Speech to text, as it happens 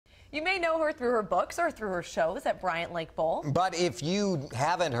You may know her through her books or through her shows at Bryant Lake Bowl. But if you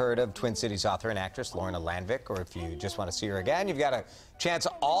haven't heard of Twin Cities author and actress Lorna Landvik, or if you just want to see her again, you've got a chance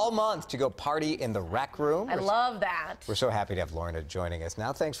all month to go party in the Rec Room. I love that. We're so happy to have Lorna joining us.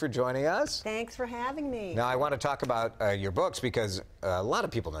 Now, thanks for joining us. Thanks for having me. Now, I want to talk about your books because a lot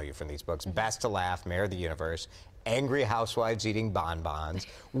of people know you from these books. Best to Laugh, Mayor of the Universe, Angry Housewives Eating Bonbons.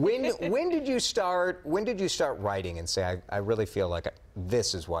 When did you start writing and say, I really feel like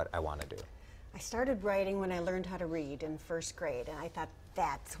this is what I want to do? I started writing when I learned how to read in first grade, and I thought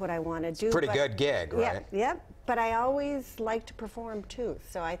that's what I want to do. Pretty good gig, right? Yeah, but I always liked to perform too,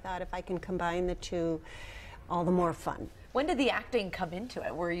 so I thought if I can combine the two, all the more fun. When did the acting come into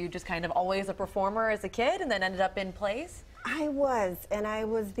it? Were you just kind of always a performer as a kid and then ended up in plays? I was, and I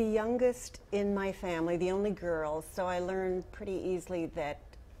was the youngest in my family, the only girl, so I learned pretty easily that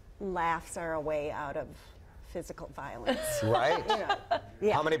laughs are a way out of physical violence. Right? You know,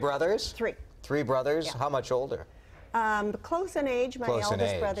 yeah. How many brothers? Three. Three brothers? Yeah. How much older? Close in age. My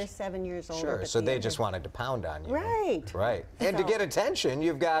eldest brother's 7 years older. Sure, so they just wanted to pound on you. Right. Right. And So, to get attention,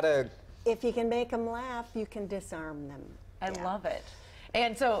 you've got to... if you can make them laugh, you can disarm them. I love it.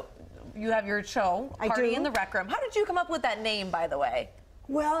 And so you have your show, Party in the Rec Room. How did you come up with that name, by the way?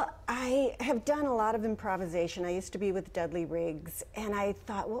 Well, I have done a lot of improvisation. I used to be with Dudley Riggs, and I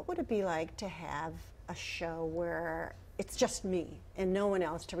thought, what would it be like to have a show where it's just me and no one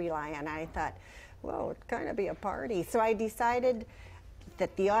else to rely on? I thought, well, it'd kind of be a party. So I decided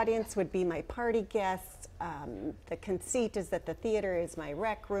that the audience would be my party guests. The conceit is that the theater is my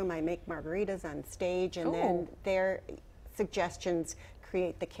rec room. I make margaritas on stage, and then their suggestions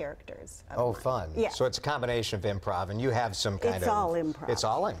create the characters. Oh, fun. Yeah. So it's a combination of improv, and you have some kind of... It's all improv. It's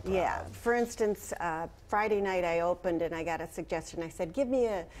all improv. Yeah. For instance, Friday night I opened and I got a suggestion. I said, give me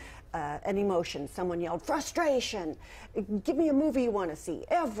an emotion. Someone yelled, frustration. Give me a movie you want to see.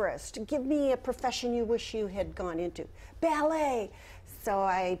 Everest. Give me a profession you wish you had gone into. Ballet. So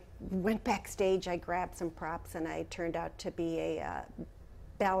I went backstage, I grabbed some props, and I turned out to be a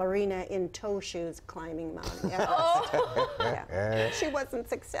ballerina in toe shoes climbing Mount Everest. Yeah. She wasn't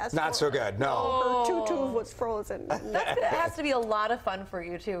successful. Not so good, no. Her tutu was frozen. That has to be a lot of fun for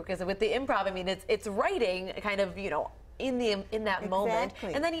you too, because with the improv, I mean, it's writing kind of, you know, in that moment,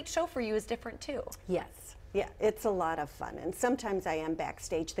 and then each show for you is different too. Yes. Yeah, it's a lot of fun, and sometimes I am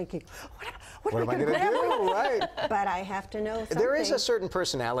backstage thinking, what am I going to do? Right. But I have to know something. There is a certain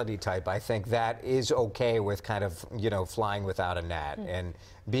personality type, I think, that is okay with kind of, you know, flying without a net and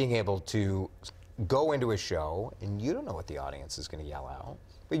being able to go into a show, and you don't know what the audience is going to yell out,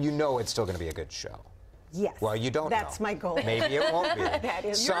 but you know it's still going to be a good show. Yes. Well, you don't know. That's my goal. Maybe it won't be. That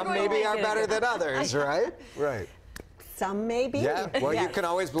is Some maybe are better than others, right? Right. Some may be. Yeah, well, you can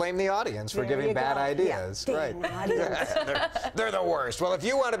always blame the audience for giving bad ideas. Yeah, right. They're the worst. Well, if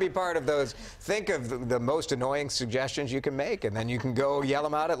you want to be part of those, think of the most annoying suggestions you can make, and then you can go yell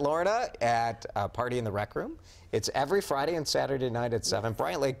them out at Lorna at Party in the Rec Room. It's every Friday and Saturday night at 7.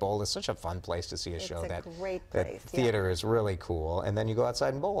 Bryant Lake Bowl is such a fun place to see a show. It's a great that place. theater is really cool, and then you go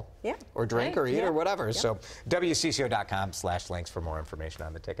outside and bowl. Yeah. Or drink or eat or whatever. Yeah. So WCCO.com/links for more information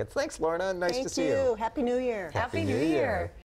on the tickets. Thanks, Lorna. Nice to see you. Thank you. Happy New Year. Happy New Year.